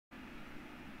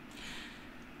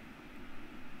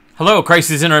Hello, Christ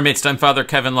is in our midst. I'm Father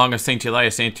Kevin Long of St.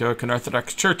 Elias Antiochian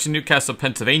Orthodox Church in Newcastle,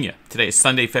 Pennsylvania. Today is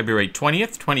Sunday, February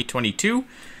 20th, 2022.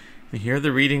 And here are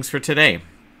the readings for today.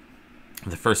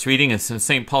 The first reading is in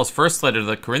St. Paul's first letter to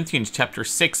the Corinthians, chapter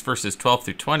 6, verses 12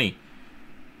 through 20.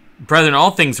 Brethren, all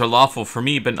things are lawful for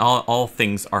me, but not all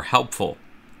things are helpful.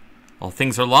 All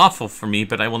things are lawful for me,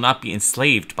 but I will not be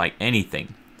enslaved by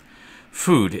anything.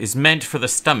 Food is meant for the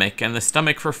stomach, and the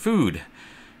stomach for food.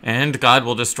 And God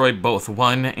will destroy both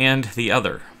one and the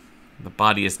other. The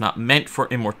body is not meant for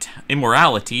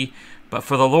immorality, but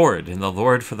for the Lord, and the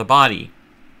Lord for the body.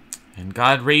 And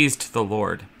God raised the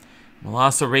Lord, and will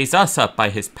also raise us up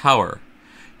by his power.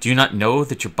 Do you not know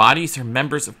that your bodies are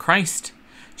members of Christ?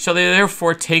 Shall they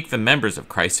therefore take the members of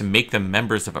Christ and make them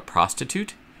members of a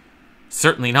prostitute?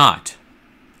 Certainly not.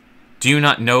 Do you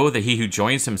not know that he who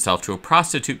joins himself to a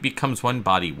prostitute becomes one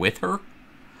body with her?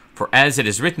 For as it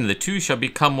is written, the two shall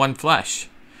become one flesh.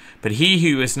 But he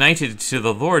who is united to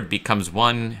the Lord becomes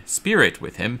one spirit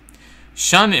with him.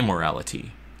 Shun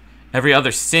immorality. Every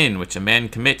other sin which a man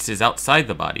commits is outside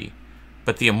the body,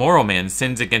 but the immoral man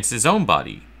sins against his own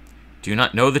body. Do you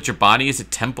not know that your body is a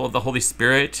temple of the Holy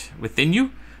Spirit within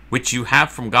you, which you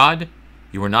have from God?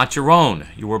 You are not your own,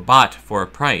 you were bought for a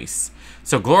price.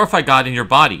 So glorify God in your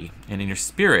body and in your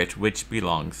spirit, which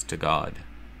belongs to God.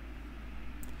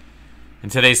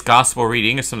 And today's gospel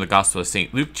reading is from the Gospel of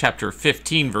St. Luke, chapter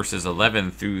 15, verses 11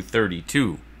 through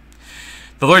 32.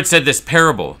 The Lord said this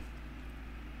parable.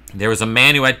 There was a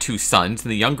man who had 2 sons,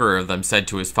 and the younger of them said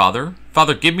to his father,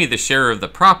 Father, give me the share of the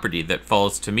property that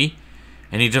falls to me.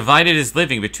 And he divided his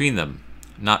living between them.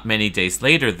 Not many days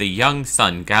later, the young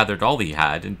son gathered all he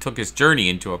had and took his journey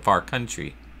into a far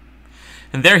country.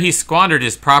 And there he squandered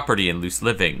his property in loose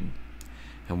living.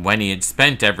 And when he had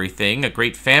spent everything, a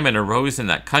great famine arose in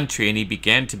that country, and he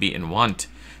began to be in want.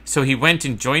 So he went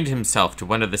and joined himself to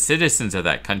one of the citizens of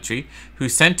that country, who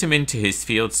sent him into his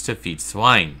fields to feed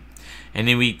swine. And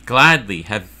he would gladly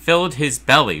have filled his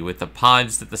belly with the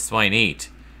pods that the swine ate.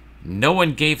 No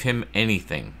one gave him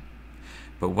anything.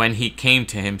 But when he came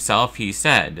to himself, he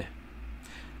said,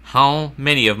 How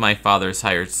many of my father's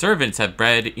hired servants have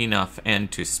bread enough and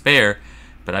to spare,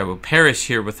 but I will perish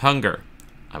here with hunger.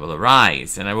 I will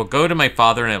arise, and I will go to my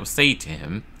father, and I will say to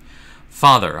him,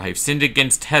 Father, I have sinned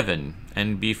against heaven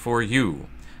and before you.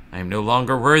 I am no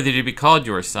longer worthy to be called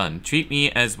your son. Treat me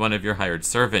as one of your hired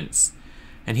servants.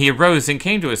 And he arose and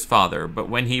came to his father. But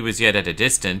when he was yet at a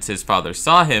distance, his father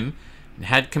saw him, and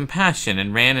had compassion,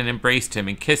 and ran and embraced him,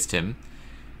 and kissed him.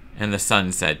 And the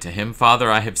son said to him, Father,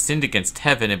 I have sinned against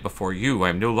heaven and before you. I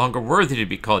am no longer worthy to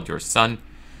be called your son.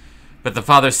 But the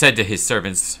father said to his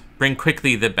servants, Bring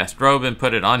quickly the best robe and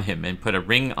put it on him, and put a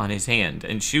ring on his hand,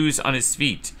 and shoes on his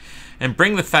feet. And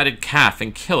bring the fatted calf,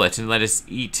 and kill it, and let us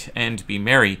eat and be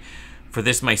merry. For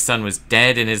this my son was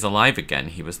dead and is alive again.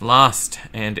 He was lost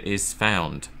and is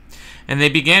found. And they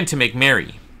began to make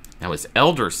merry. Now his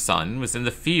elder son was in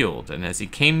the field, and as he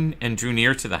came and drew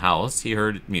near to the house, he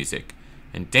heard music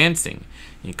and dancing.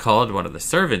 He called one of the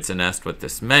servants and asked what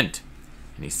this meant.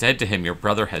 And he said to him, Your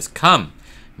brother has come,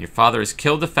 and your father has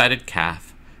killed the fatted calf,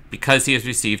 because he has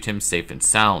received him safe and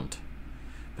sound.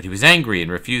 But he was angry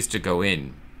and refused to go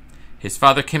in. His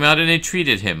father came out and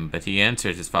entreated him, but he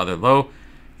answered his father, Lo,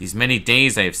 these many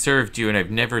days I have served you, and I have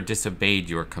never disobeyed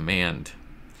your command.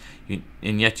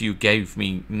 And yet you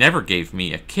never gave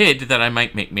me a kid that I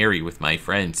might make merry with my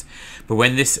friends. But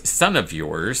when this son of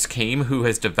yours came, who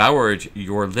has devoured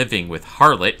your living with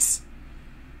harlots,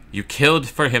 you killed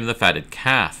for him the fatted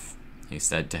calf. He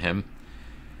said to him,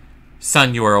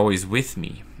 Son, you are always with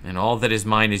me, and all that is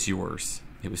mine is yours.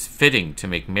 It was fitting to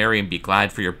make merry and be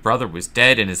glad, for your brother was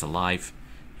dead and is alive.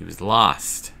 He was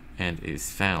lost and is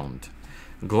found.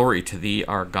 Glory to thee,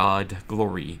 our God,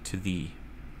 glory to thee.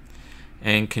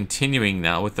 And continuing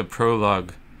now with the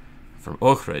prologue from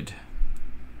Ochrid,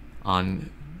 on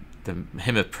the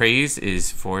hymn of praise is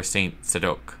for Saint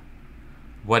Zadok.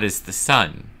 What is the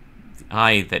sun? The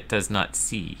eye that does not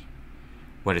see.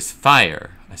 What is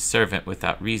fire? A servant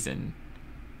without reason.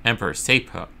 Emperor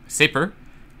Sapor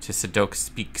to Zadok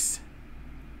speaks.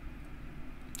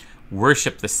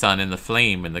 Worship the sun and the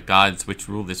flame and the gods which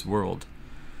rule this world,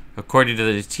 according to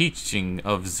the teaching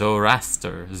of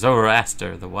Zoroaster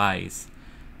the wise.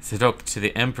 Zadok to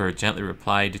the emperor gently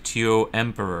replied, To you, O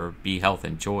emperor, be health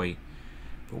and joy.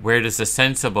 But where does the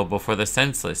sensible before the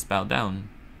senseless bow down?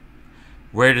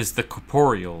 Where does the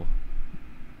corporeal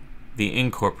the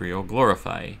incorporeal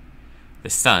glorify? The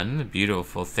sun,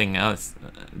 beautiful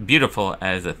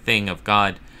as a thing of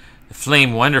God, the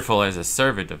flame wonderful as a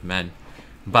servant of men.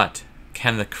 But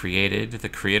can the created the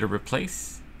Creator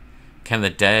replace? Can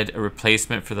the dead a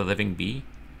replacement for the living be?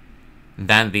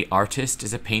 Than the artist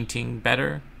is a painting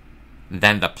better?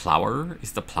 Than the plower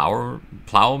is the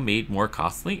plow made more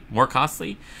costly?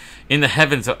 In the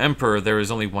heavens, O Emperor, there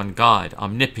is only one God,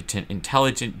 omnipotent,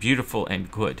 intelligent, beautiful, and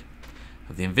good.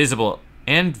 Of the invisible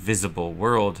and visible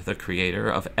world, the creator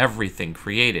of everything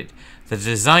created, the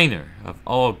designer of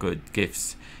all good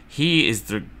gifts. He is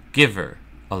the giver,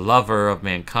 a lover of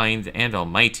mankind, and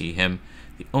Almighty, him,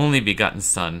 the only begotten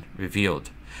Son,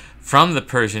 revealed. From the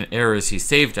Persian errors he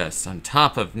saved us. On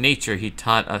top of nature he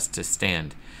taught us to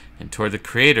stand, and toward the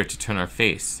Creator to turn our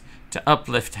face, to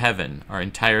uplift heaven, our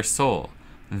entire soul.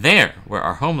 There, where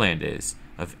our homeland is,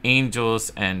 of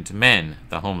angels and men,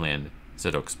 the homeland,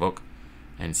 Zadok spoke,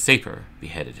 and Sapir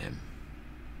beheaded him.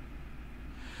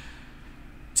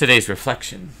 Today's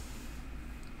reflection.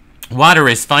 Water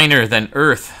is finer than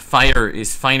earth, fire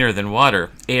is finer than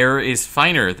water, air is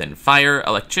finer than fire,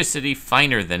 electricity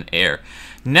finer than air.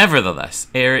 Nevertheless,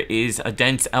 air is a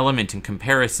dense element in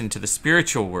comparison to the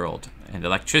spiritual world, and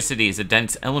electricity is a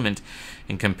dense element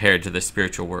in compared to the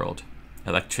spiritual world.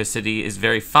 Electricity is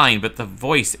very fine, but the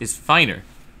voice is finer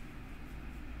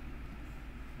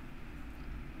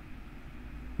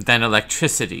than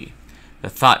electricity, the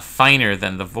thought finer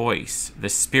than the voice, the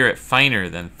spirit finer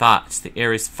than thoughts. The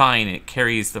air is fine, and it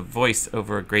carries the voice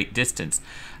over a great distance.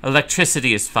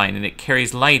 Electricity is fine, and it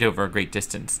carries light over a great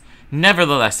distance.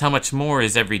 Nevertheless, how much more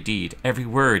is every deed, every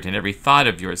word, and every thought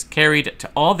of yours carried to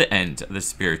all the ends of the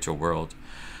spiritual world?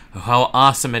 Oh, how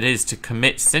awesome it is to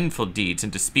commit sinful deeds,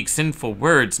 and to speak sinful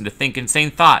words, and to think insane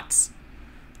thoughts!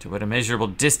 To what immeasurable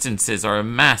distances are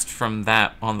amassed from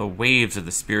that on the waves of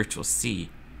the spiritual sea.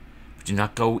 But do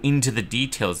not go into the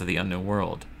details of the unknown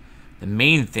world. The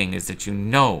main thing is that you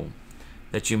know,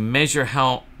 that you measure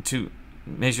how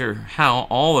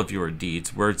all of your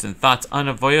deeds, words, and thoughts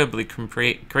unavoidably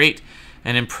create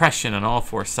an impression on all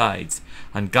four sides,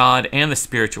 on God and the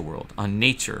spiritual world, on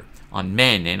nature, on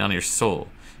men, and on your soul.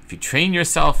 If you train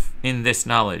yourself in this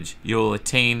knowledge, you will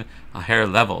attain a higher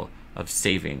level of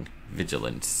saving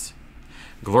vigilance.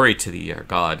 Glory to thee, our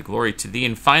God, glory to thee.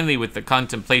 And finally, with the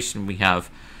contemplation we have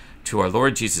to our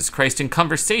Lord Jesus Christ in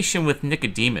conversation with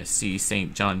Nicodemus, see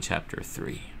St. John chapter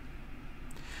 3.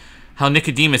 How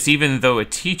Nicodemus, even though a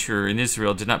teacher in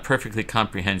Israel, did not perfectly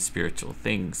comprehend spiritual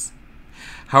things.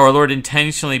 How our Lord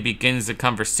intentionally begins the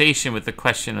conversation with the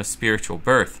question of spiritual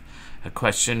birth, a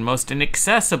question most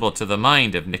inaccessible to the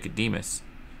mind of Nicodemus,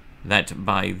 that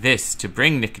by this to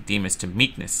bring Nicodemus to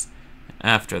meekness, and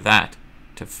after that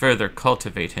to further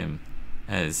cultivate him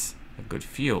as a good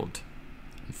field.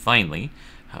 And finally,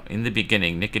 how in the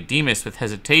beginning Nicodemus with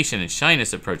hesitation and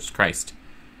shyness approached Christ.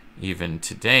 Even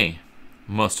today,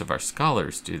 most of our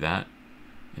scholars do that,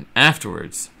 and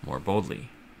afterwards more boldly.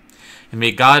 And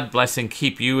may God bless and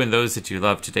keep you and those that you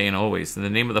love today and always. In the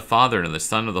name of the Father, and of the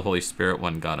Son, and of the Holy Spirit,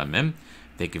 one God. Amen.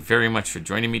 Thank you very much for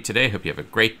joining me today. I hope you have a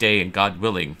great day, and God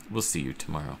willing, we'll see you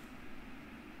tomorrow.